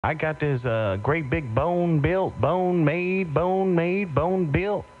I got this great big bone built, bone made, bone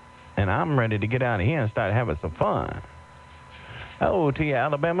built, and I'm ready to get out of here and start having some fun. Oh, to you,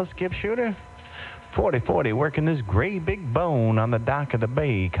 Alabama skip shooter. 40-40 working this great big bone on the dock of the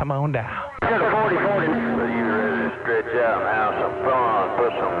bay. Come on down. 40-40. You ready to stretch out and have some fun? Put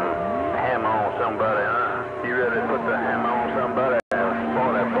some ham on somebody, huh? You ready to put the ham on somebody? 40-40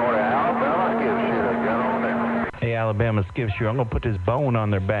 Alabama skip shooter. Get on there. Hey, Alabama skip shooter, I'm going to put this bone on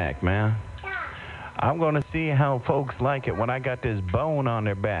their back, man. I'm going to see how folks like it when I got this bone on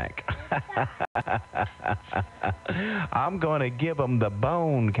their back. I'm going to give them the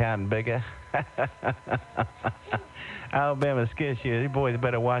bone, Cotton Bigger. Alabama skip shooter, you boys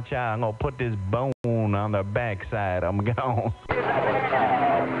better watch out. I'm going to put this bone on their backside. I'm gone. All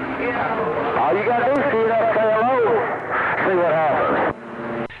you got to do is see it up, say hello. See what happens.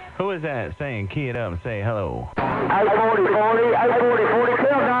 Who is that saying, key it up and say hello? 840-40, 840-40,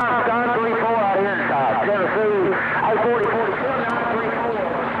 tell Don 34 out here inside. Tennessee,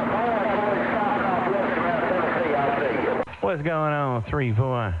 840-40. What's going on,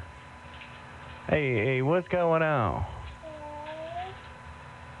 3-4? Hey, what's going on?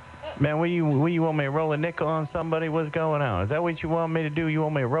 Man, will you want me to roll a nickel on somebody? What's going on? Is that what you want me to do? You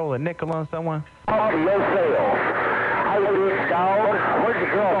want me to roll a nickel on someone? Talk to yourself. Hey, big dog, where's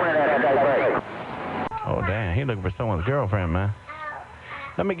your girlfriend at that? Oh, damn, he looking for someone's girlfriend, man.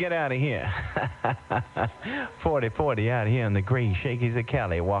 Let me get out of here. 40-40 out here in the gray shakies of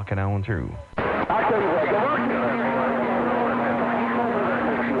Cali walking on through. I'll tell you what, you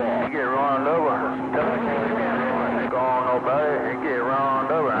get run over. Go on, nobody. You get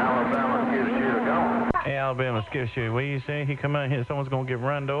run over. Alabama skip shooter gone. Hey, Alabama skip shooter, what do you say? He come out here, someone's going to get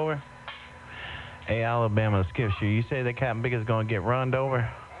run over? Hey, Alabama skip shooter, you say that Captain Big is going to get run over?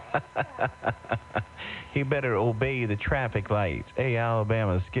 He better obey the traffic lights. Hey,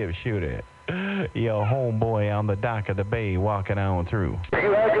 Alabama skip shooter, your homeboy on the dock of the bay walking on through.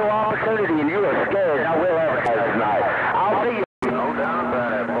 You had your opportunity and you were scared. I will advertise tonight. I'll see you. No doubt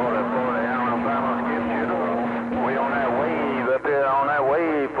about it, 40-40 Alabama skip shooter. We on that wave up there, on that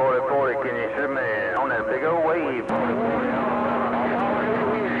wave, 40-40. Can you see me? On that big old wave, 40-40 Alabama.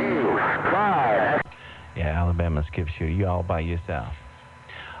 Fine. Yeah, Alabama skip shooter, you all by yourself.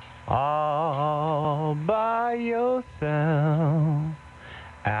 All by yourself,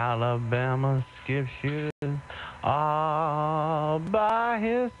 Alabama skip shooter, all by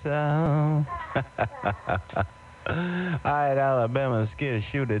himself. All right, Alabama skip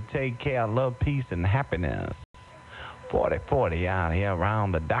shooter, take care, love, peace, and happiness. 40-40 out here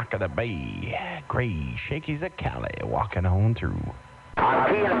around the dock of the bay. Gray shakies of Cali walking on through. I'm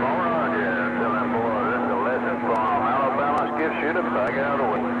keying them on. Tell them boys this is a lesson from Alabama skip shooter. Back out of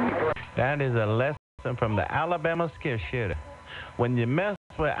the way. That is a lesson from the Alabama skip shooter. When you mess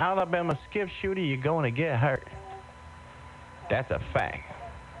with Alabama skip shooter, you're going to get hurt. That's a fact.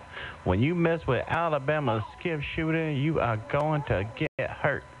 When you mess with Alabama skip shooter, you are going to get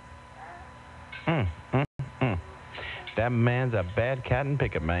hurt. That man's a bad cat and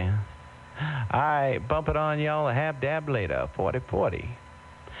picker, man. All right, bump it on y'all a half dab later, 40-40.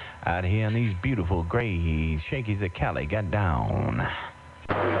 Out here in these beautiful gray shakies of Cali got down.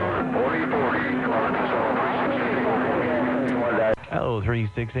 40-40. Oh,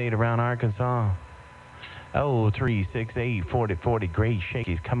 368 around Arkansas. Oh, 368, 40-40 gray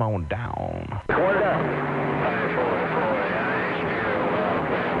shakies. Come on down.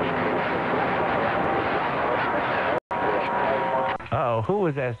 Oh, who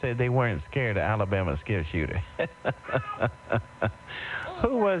was that said they weren't scared of Alabama skip shooter?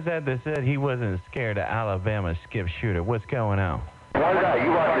 Who was that said he wasn't scared of Alabama skip shooter? What's going on? You watch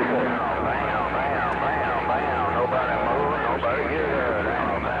this. Bam, bam, bam, bam. Nobody move, nobody get hurt.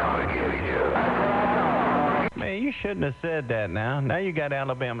 Alabama skip shooter. Man, you shouldn't have said that now. Now you got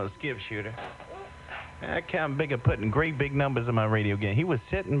Alabama skip shooter. I can't big of putting great big numbers in my radio game. He was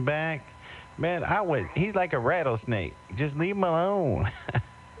sitting back. Man, he's like a rattlesnake. Just leave him alone.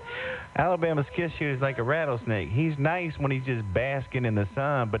 Alabama skip shooter is like a rattlesnake. He's nice when he's just basking in the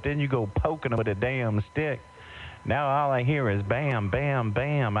sun, but then you go poking him with a damn stick. Now all I hear is bam, bam,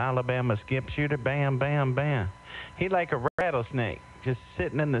 bam. Alabama skip shooter, bam, bam, bam. He like a rattlesnake, just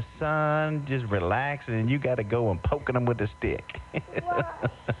sitting in the sun, just relaxing, and you got to go and poking him with a stick.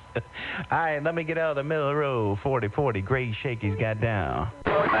 All right, let me get out of the middle of the road. 40-40, gray shakies got down.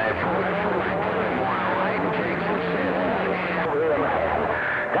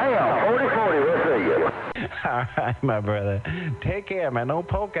 Damn, 40-40, we'll see you. All right, my brother. Take care, man. Don't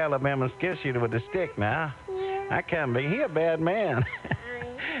poke Alabama skip shooter with a stick now. I can't be. He a bad man.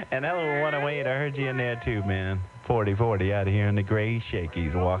 And that little 108, I heard you in there too, man. 4040 out of here in the gray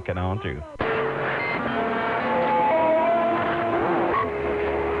shakies walking on through.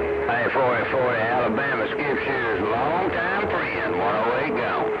 Hey, 4040, Alabama skip shooter's long-time friend, 108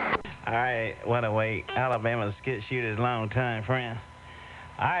 gone. All right, 108, Alabama skip shooter's long-time friend.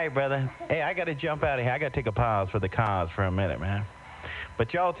 All right, brother. Hey, I got to jump out of here. I got to take a pause for the cause for a minute, man.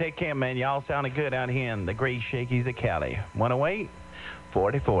 But y'all take care, man. Y'all sounded good out here in the great shakies of Cali. 108,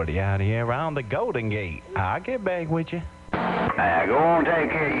 4040 out here around the Golden Gate. I'll get back with you. Now, go on,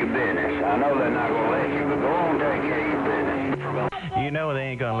 take care of your business. I know they're not going to let you, but go on, take care of your business. You know they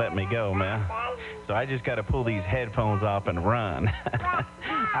ain't going to let me go, man. So I just got to pull these headphones off and run.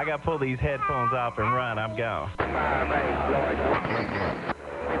 I got to pull these headphones off and run. I'm gone.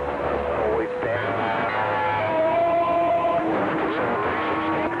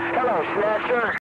 Hello, Snatcher.